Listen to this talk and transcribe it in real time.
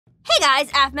Hey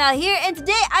guys, Aphmau here, and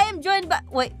today I am joined by—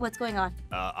 Wait, what's going on?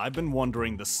 I've been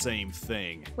wondering the same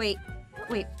thing. Wait.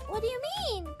 What do you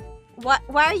mean? Why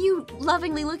are you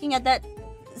lovingly looking at that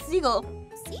seagull?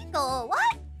 Seagull?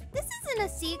 What? This isn't a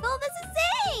seagull, this is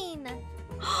Zane!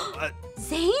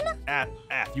 Zane?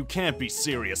 Aph, you can't be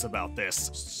serious about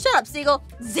this. Shut up, seagull.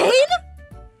 Zane?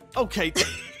 Okay,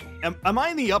 am I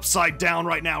in the upside down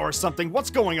right now or something? What's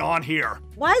going on here?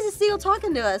 Why is the seagull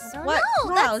talking to us? I don't What?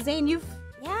 know, Wow, Zane, you've—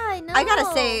 Yeah, I know. I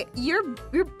gotta say, your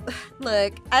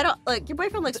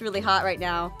boyfriend looks really hot right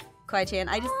now, Kwai-chan.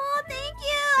 Oh, thank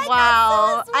you!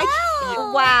 Wow. I thought so as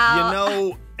well. Wow. You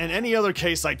know, in any other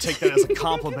case, I'd take that as a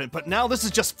compliment, but now this is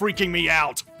just freaking me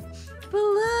out. But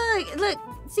look.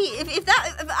 See, if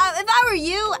I were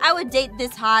you, I would date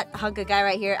this hot hunk of guy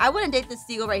right here. I wouldn't date this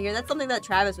seagull right here. That's something that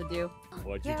Travis would do.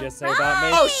 What'd you You're just say about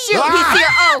me? Oh shoot, he's here.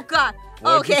 Oh god.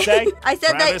 What'd you Okay. say? I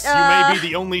said Travis, that. you may be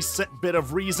the only bit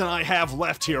of reason I have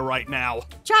left here right now.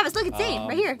 Travis, look, it's Zane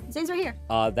right here. Zane's right here.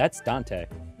 That's Dante.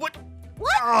 What?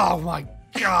 Oh my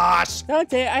gosh!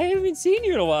 Dante, I haven't seen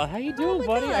you in a while. How you doing, my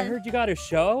buddy? I God. heard you got a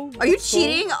show. Are you That's cool.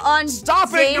 cheating on Stop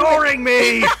Zane? ignoring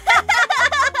me!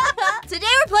 Today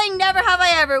we're playing Never Have I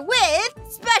Ever with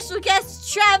special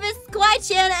guests Travis,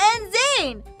 Kwai-chan, and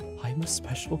Zane. I'm a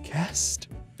special guest.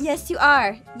 Yes, you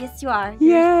are. Yes, you are.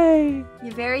 Yay!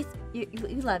 You're very— we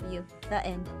love you. The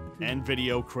end. And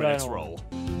video credits Right on.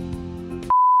 roll.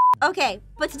 Okay,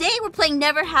 but today we're playing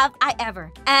Never Have I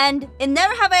Ever. And in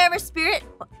Never Have I Ever spirit,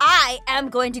 I am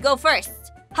going to go first.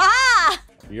 Ha!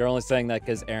 You're only saying that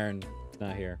because Aaron's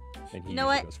not here, and he You know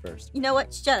what? goes first. You know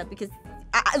what? Shut up, because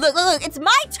look, it's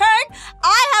my turn.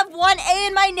 I have one A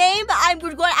in my name.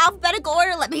 We're going alphabetical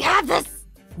order. Let me have this.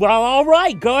 Well, all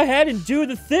right. Go ahead and do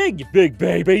the thing, you big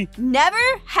baby. Never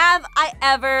have I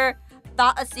ever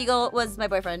thought a seagull was my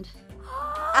boyfriend.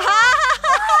 I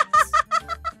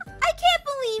can't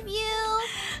believe you!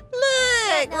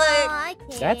 Look. I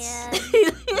can't. That's-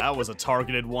 That was a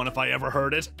targeted one if I ever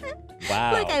heard it.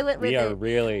 Wow. Look, I went with we are it.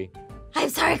 really I'm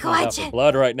sorry, coming up for Kwai-chan.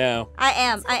 blood right now. I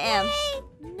am. Hey,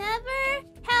 never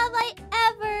have I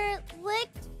ever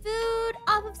licked food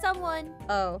off of someone.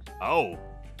 Oh. Oh.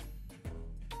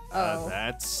 Oh.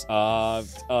 That's... I'm.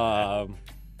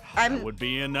 that would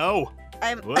be a no.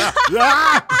 I'm.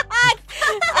 Ah!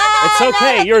 It's no, okay.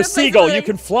 that's You're a your seagull. You personality.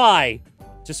 can fly.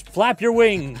 Just flap your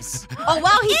wings. Oh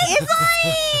wow, he is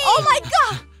flying! Oh my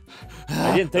god!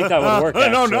 I didn't think that would work.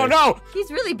 No, actually. no! He's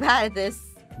really bad at this.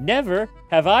 Never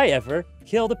have I ever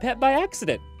killed a pet by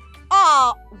accident.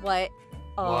 Oh, what?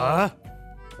 Oh. What?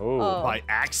 Oh. By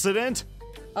accident?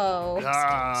 Oh.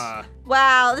 Ah.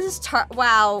 Wow, this is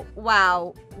wow.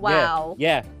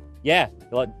 Yeah. You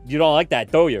don't like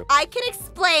that, do you? I can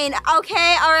explain.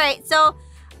 Okay, all right. So,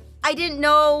 I didn't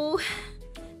know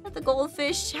that the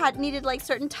goldfish needed like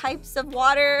certain types of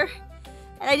water,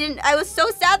 and I was so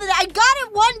sad that I got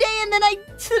it one day, and then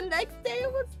the next day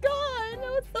it was gone. I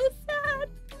was so sad.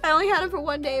 I only had him for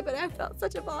one day, but I felt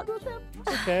such a bond with him.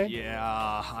 Okay.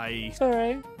 Yeah, It's all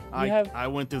right. I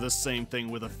went through the same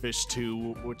thing with a fish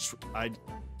too, which I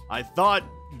thought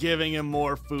giving him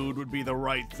more food would be the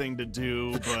right thing to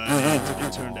do, but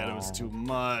it turned out it was too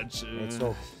much. It's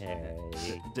okay.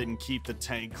 Didn't keep the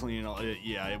tank clean.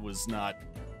 Yeah, it was not.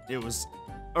 It was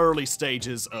early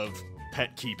stages of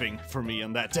pet keeping for me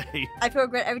on that day. I feel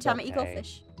regret every time I eat Okay.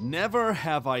 goldfish. Never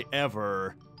have I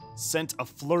ever sent a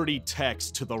flirty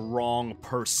text to the wrong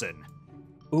person.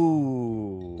 Ooh.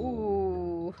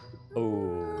 Ooh.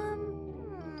 Ooh.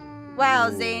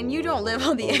 Wow, Zane, you don't live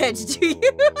on the edge, do you?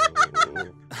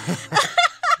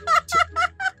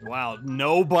 Wow,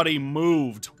 nobody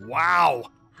moved. Wow.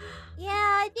 Yeah,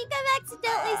 I think I've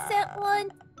accidentally sent one.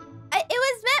 It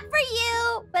was meant for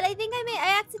you, but I think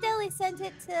I accidentally sent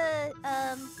it to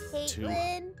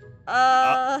Caitlin.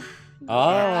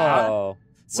 Oh.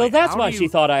 So Wait, that's how why do she you-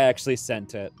 thought I actually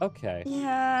sent it. Okay.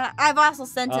 Yeah, I've also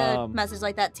sent a Um, message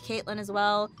like that to Caitlin as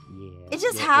well. Yeah. It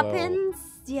just well, happens.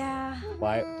 Yeah.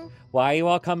 Why are you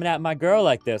all coming at my girl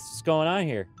like this? What's going on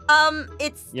here?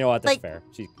 It's You know what? That's Like- fair.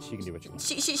 She can do what she wants.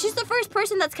 she's the first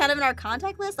person that's kind of in our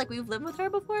contact list. Like we've lived with her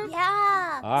before.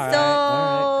 Yeah. All right. So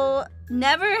All right.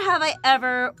 never have I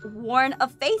ever worn a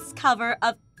face cover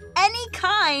of any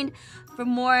kind for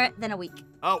more than a week.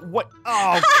 What?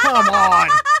 Oh, come on.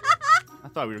 I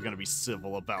thought we were gonna be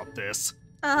civil about this.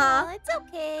 Uh-huh. Oh, it's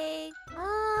okay.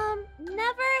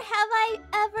 Never have I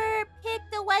ever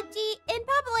picked a wedgie in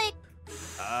public.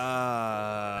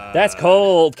 That's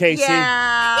cold, Casey.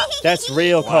 Yeah. That's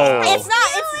real Wow. cold. It's not.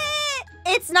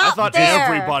 It's not I thought fair.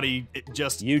 everybody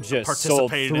just You just sold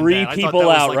participated in 3 that. I thought people that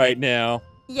was out like right now.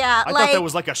 Yeah, I thought that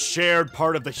was like a shared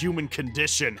part of the human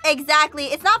condition. Exactly.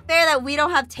 It's not fair that we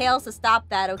don't have tails to stop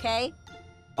that, okay?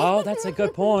 Oh, that's a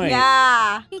good point.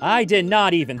 Yeah. I did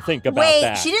not even think about Wait,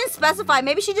 that. she didn't specify.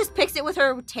 Maybe she just picks it with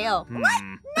her tail. What?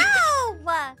 No!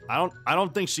 I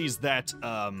don't think she's that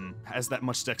has that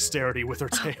much dexterity with her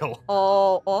tail.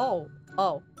 Oh.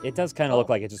 It does kind of look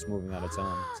like it's just moving on its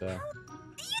own, so. You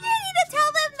didn't need to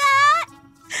tell them that!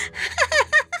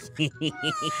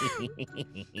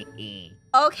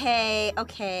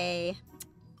 Okay.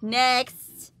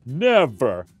 Next.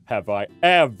 Never have I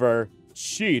ever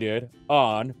cheated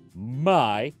on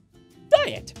my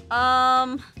diet.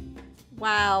 Wow,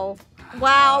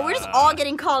 we're just all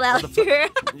getting called out here.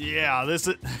 Yeah, this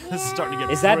is starting to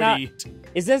get Is that pretty...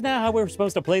 Is this not how we're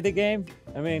supposed to play the game?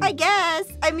 I mean, I guess.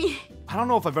 I mean, I don't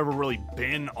know if I've ever really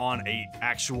been on a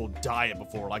actual diet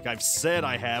before. Like I've said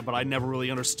I have, but I never really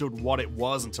understood what it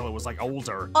was until it was like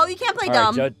older. oh, you can't play all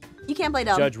dumb. right, You can't play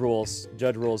dumb. judge rules.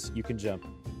 Judge rules. You can jump.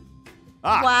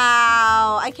 Ah,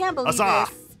 Wow, I can't believe Huzzah.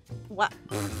 this. What?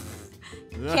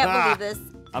 Can't believe this.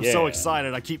 I'm so Yeah.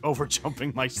 excited. I keep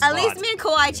overjumping my spot. At least me and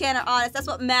Kawaii-chan are honest. That's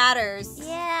what matters.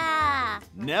 Yeah.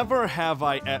 Never have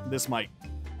I. This might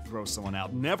gross someone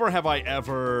out. Never have I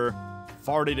ever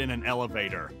farted in an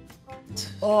elevator.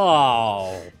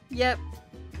 Oh, Yep.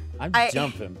 I'm I-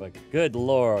 jumping, but good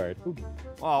lord. Ooh,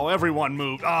 Oh, everyone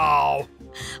moved. Oh.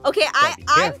 Okay, Gotta be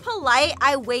I'm careful. polite.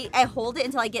 I wait. I hold it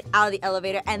until I get out of the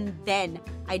elevator, and then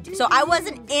I do. So I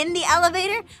wasn't in the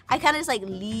elevator. I kind of just like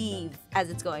leave as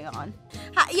it's going on.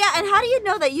 Yeah, and how do you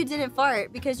know that you didn't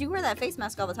fart? Because you wear that face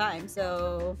mask all the time.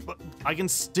 So. But I can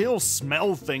still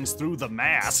smell things through the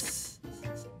mask.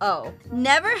 Oh.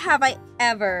 Never have I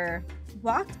ever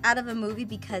walked out of a movie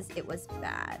because it was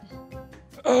bad.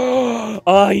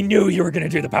 I knew you were gonna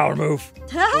do the power move.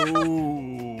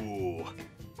 Ooh.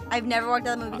 I've never walked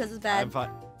out of a movie because it's bad.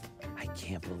 I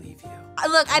can't believe you.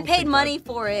 Look, I don't paid think money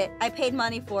for it. I paid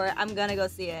money for it. I'm gonna go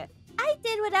see it. I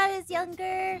did when I was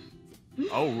younger.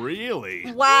 Oh,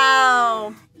 really?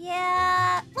 Wow.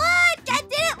 Yeah. Look, I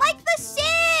didn't like the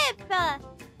ship.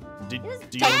 Do It was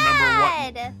you remember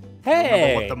what? bad.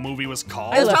 Hey. What the movie was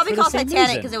called? It was left probably for the called same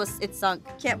Titanic reason. because it sunk.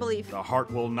 Can't believe. The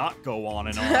heart will not go on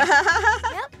and on.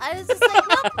 Yep. I was just like,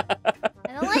 nope.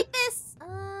 I don't like this.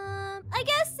 I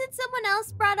guess since someone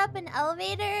else brought up an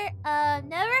elevator,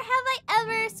 never have I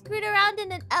ever screwed around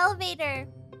in an elevator.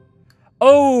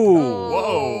 Oh,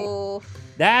 Whoa.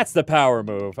 that's the power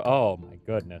move. Oh my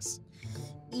goodness.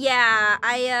 Yeah,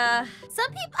 Some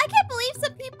people, I can't believe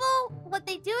some people, what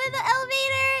they do in the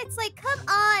elevator, it's like, come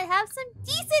on, have some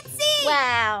decency.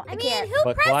 wow. I mean, who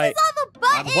But presses why- all the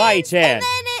buttons Kawaii-chan. and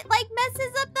then it like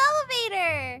messes up the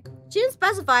elevator? She didn't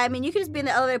specify. I mean, you could just be in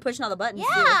the elevator pushing all the buttons. too.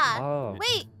 Yeah. Oh,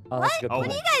 Wait, oh that's a good Oh. what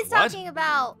point. are you guys What? talking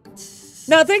about?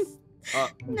 Nothing.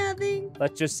 Nothing.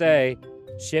 Let's just say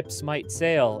ships might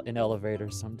sail in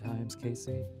elevators sometimes,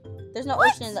 Casey. There's no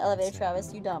What? ocean in the elevator,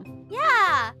 Travis. You dumb.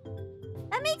 Yeah.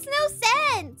 That makes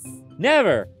no sense.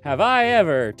 Never have I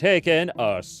ever taken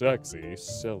a sexy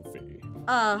selfie.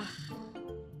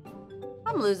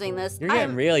 I'm losing this. You're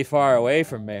getting really far away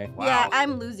from me. Wow. Yeah,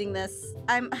 I'm losing this.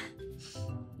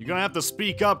 You're gonna have to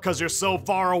speak up because you're so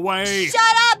far away. Shut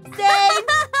up, Zane!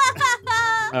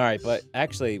 All right, but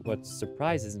actually, what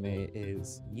surprises me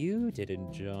is you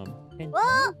didn't jump. And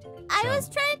Well, you didn't I jump. was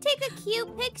trying to take a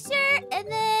cute picture and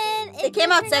then It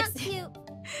came out didn't turn sexy.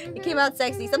 cute. It came out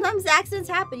sexy. Sometimes accidents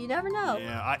happen. You never know.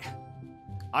 Yeah,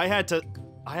 I had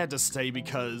to stay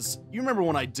because you remember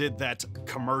when I did that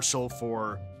commercial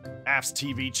for Aph's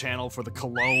TV channel for the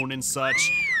cologne and such?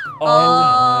 Oh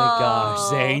my gosh,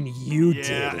 Zane, you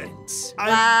Yeah. didn't.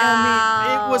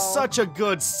 I mean, it was such a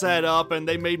good setup and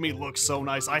they made me look so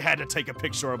nice. I had to take a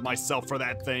picture of myself for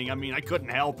that thing. I mean, I couldn't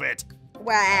help it.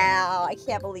 Wow, I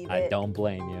can't believe I it. don't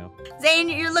blame you. Zane,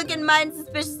 you're looking mighty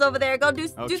suspicious over there. Go do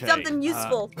Okay, something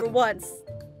useful for once.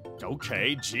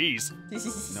 Okay, jeez.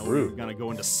 No, we're Rude. gonna go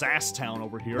into Sass Town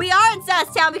over here. We are in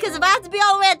Sasstown because if I have to be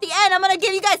all the way at the end, I'm gonna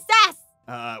give you guys sass.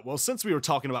 Well, since we were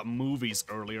talking about movies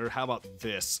earlier, how about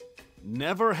this?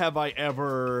 Never have I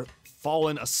ever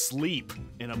fallen asleep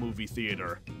in a movie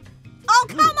theater. Oh,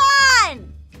 come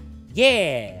on!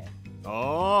 Yeah.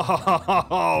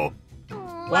 Oh,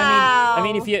 Well, I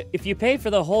mean, if you pay for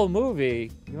the whole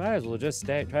movie, you might as well just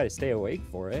try to stay awake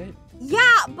for it. Yeah,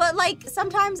 but like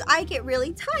sometimes I get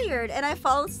really tired and I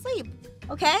fall asleep.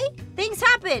 Okay? Things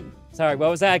happen. Sorry, what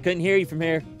was that? I couldn't hear you from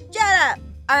here. Shut up.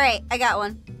 All right, I got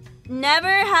one. Never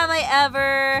have I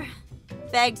ever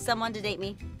begged someone to date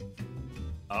me.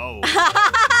 oh.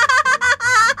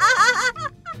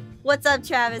 What's up,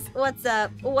 Travis? What's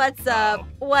up? What's up?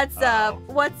 What's up?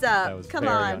 What's That up? was Come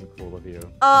very on. uncool of you.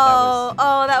 Oh,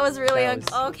 that was really that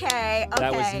was- okay.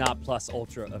 That was Okay. not plus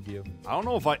ultra of you. I don't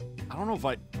know if I.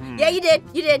 Yeah, you did.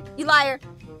 You did. You liar.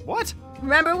 What?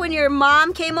 Remember when your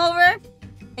mom came over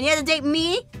and you had to date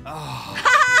me? Oh,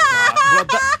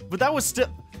 God. But that was still.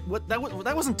 That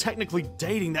wasn't technically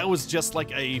dating. That was just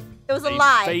like It was a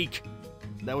lie. Fake.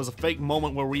 That was a fake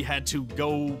moment where we had to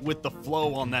go with the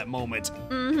flow on that moment.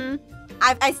 Mm-hmm.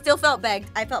 I still felt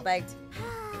begged. I felt begged.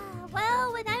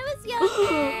 Well, when I was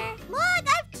younger, look,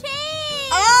 I've changed.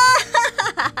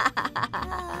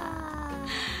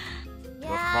 The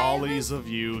Yeah, follies of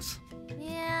youth.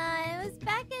 it was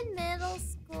back in middle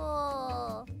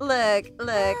school. Look,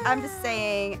 I'm just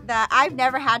saying that I've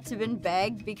never had to been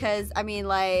begged because, I mean,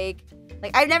 like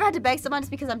I've never had to beg someone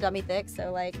just because I'm dummy thick.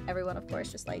 So, like, everyone, of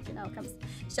course, just like, comes,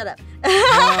 shut up.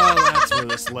 Oh, that's where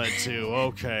this led to.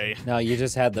 Okay. No, you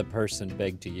just had the person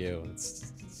beg to you.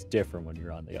 It's different when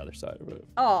you're on the other side of it.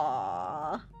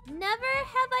 Aww. Never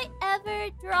have I ever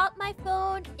dropped my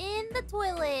phone in the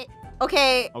toilet.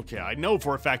 Okay, Okay, I know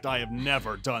for a fact I have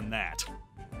never done that.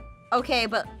 okay,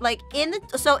 but like in the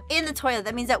toilet,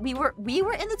 that means that we were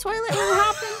in the toilet when it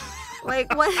happened?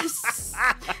 Like, what is...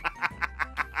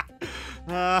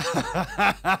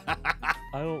 I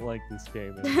don't like this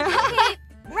game anymore. Okay,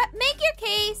 make your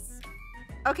case.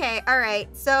 Okay, all right.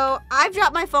 So I've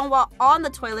dropped my phone while on the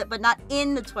toilet, but not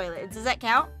in the toilet. Does that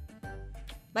count?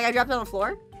 Like I dropped it on the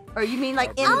floor? Or you mean like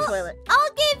in the toilet? I'll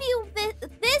give you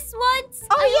this once.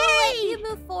 Oh, I will yay! let you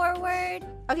move forward.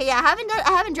 Okay, yeah,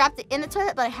 I haven't dropped it in the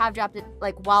toilet, but I have dropped it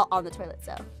like while on the toilet.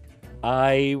 So.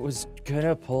 I was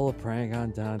gonna pull a prank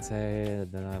on Dante,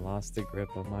 and then I lost the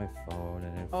grip of my phone,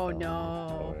 and it Oh, fell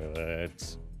no. in the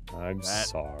toilet. I'm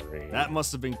sorry. That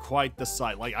must have been quite the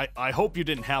sight. Like, I hope you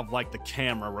didn't have, like, the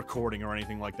camera recording or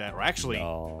anything like that. Or actually,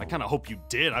 No. I kind of hope you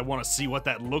did. I want to see what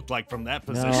that looked like from that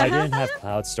No, position. I didn't have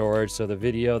cloud storage, so the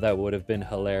video that would have been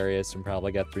hilarious and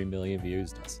probably got 3 million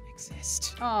views doesn't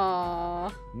exist.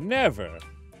 Aww. Never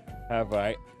have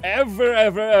I ever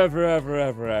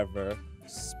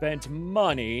spent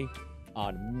money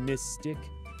on Mystic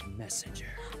Messenger.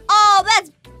 Oh, that's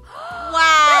wow.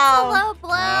 That's a low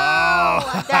blow.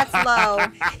 Oh. That's low.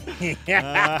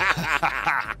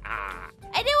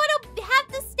 I didn't want to have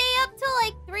to stay up till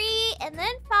like 3, and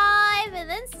then 5, and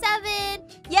then 7.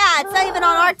 Yeah, it's not even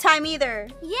on our time either.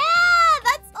 Yeah,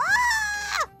 that's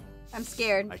I'm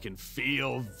scared. I can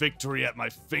feel victory at my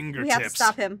fingertips. We have to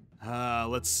stop him.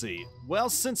 Let's see. Well,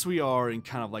 since we are in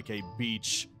kind of like a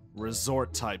beach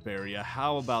resort type area,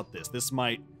 how about this? This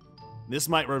might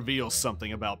reveal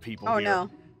something about people Oh here. no.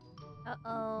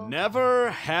 Uh-oh. Never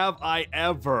have I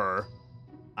ever,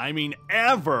 I mean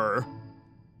ever,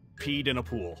 peed in a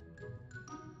pool.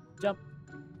 Jump.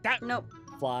 Nope.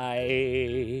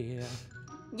 Fly.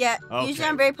 Yeah, Okay. usually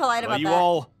I'm very polite Well,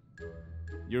 about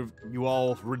that. you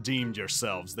all redeemed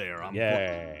yourselves there.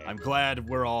 Yay. I'm glad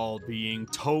we're all being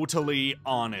totally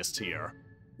honest here.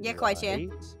 Yeah, quite Chan.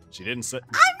 Right? She didn't say.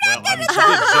 I'm not she did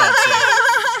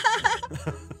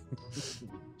jump.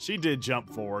 She did jump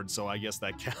forward, so I guess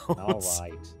that counts. All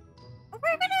right. We're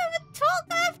gonna talk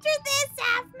after this,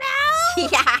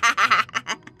 Aphmau.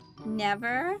 Yeah.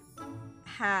 Never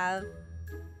have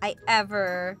I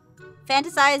ever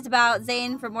fantasized about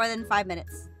Zane for more than 5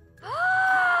 minutes. Why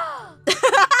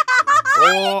Oh,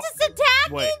 are you just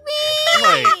attacking wait. me?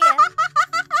 Wait.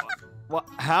 Well,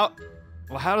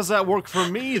 how does that work for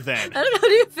me then? I don't know.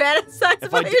 Do you fantasize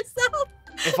If I about d- yourself?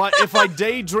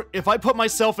 If I put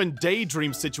myself in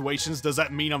daydream situations, does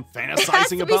that mean I'm It has to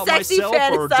fantasizing be about sexy myself,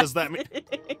 or does that mean?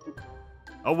 fantasizing.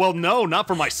 Oh well, no, not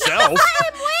for myself.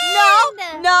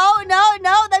 No.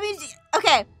 That means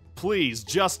okay. Please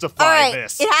justify All right.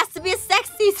 this. It has to be a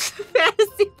sexy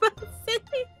fantasy.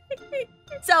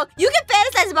 So you can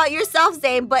fantasize about yourself,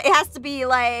 Zane, but it has to be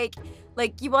like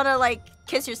you want to like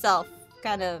kiss yourself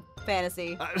kind of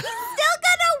fantasy. Still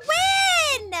gonna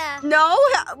win. No,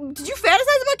 did you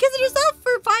fantasize about kissing yourself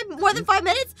for more than 5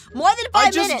 minutes? More than 5 I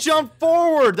minutes. just jumped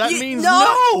forward. That means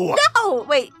no. No,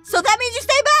 wait. So that means you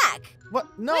stay back. What?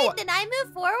 No. Wait, then I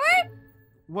move forward?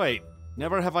 Wait.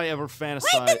 Never have I ever fantasized.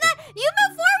 Wait, then you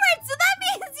move forward, so that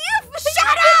means you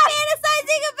Shut up!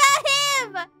 fantasizing about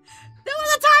him. There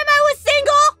was a time I was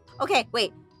single. Okay,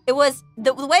 wait. It was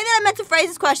the way that I meant to phrase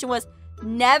this question was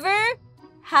never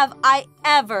have I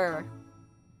ever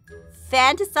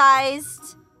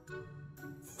fantasized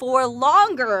for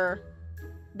longer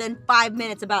than 5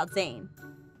 minutes about Zane.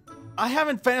 I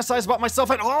haven't fantasized about myself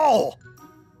at all.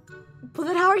 But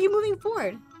then how are you moving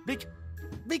forward?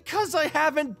 Because I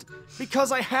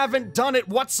haven't done it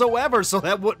whatsoever, so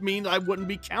that would mean I wouldn't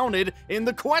be counted in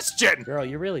the question. Girl,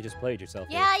 you really just played yourself.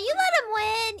 Yeah, you let him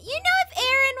win. You know, if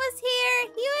Aaron was here,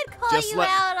 he would call you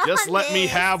out on Just let me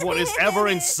this. have what is ever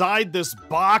inside this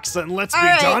box and let's All be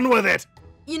right. done with it.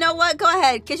 You know what? Go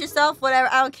ahead. Kiss yourself, whatever.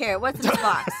 I don't care. What's in this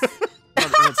box?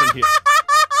 What's in here?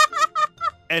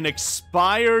 An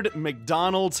expired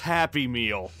McDonald's Happy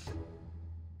Meal.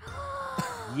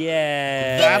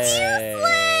 Yeah.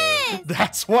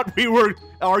 That's what we were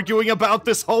arguing about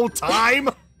this whole time?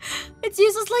 It's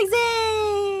useless like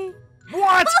Zane.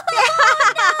 What? No,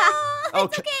 it's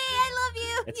Okay. okay. I love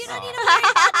you. It's- You don't need to worry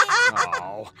about it.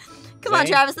 Oh. Come on,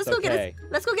 Zane, Travis. it's Let's okay.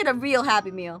 go get a real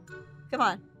Happy Meal. Come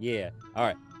on. Yeah. All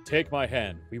right. Take my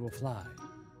hand. We will fly.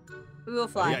 We will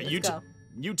fly. Yeah, Let's you go.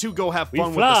 You two go have We fun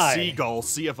with the fly. seagull.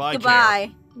 See if I care.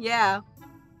 Goodbye. Yeah.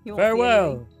 You won't see Farewell.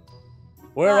 anything.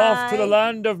 We're off to the Bye.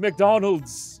 land of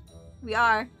McDonald's. We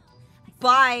are.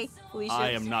 Bye, Felicia.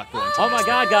 I am not going to. Oh my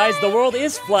God, guys, the world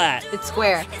is flat. It's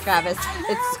square, Travis.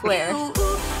 It's square. And all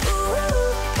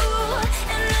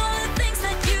the things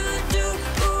that you do,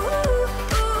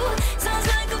 sounds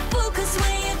like a fool 'cause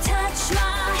when you touch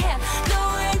my hair, the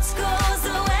words goes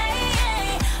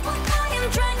away. What I am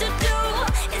trying to do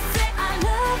is say I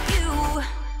love you.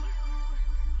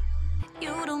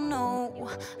 You don't know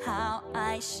how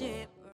I ship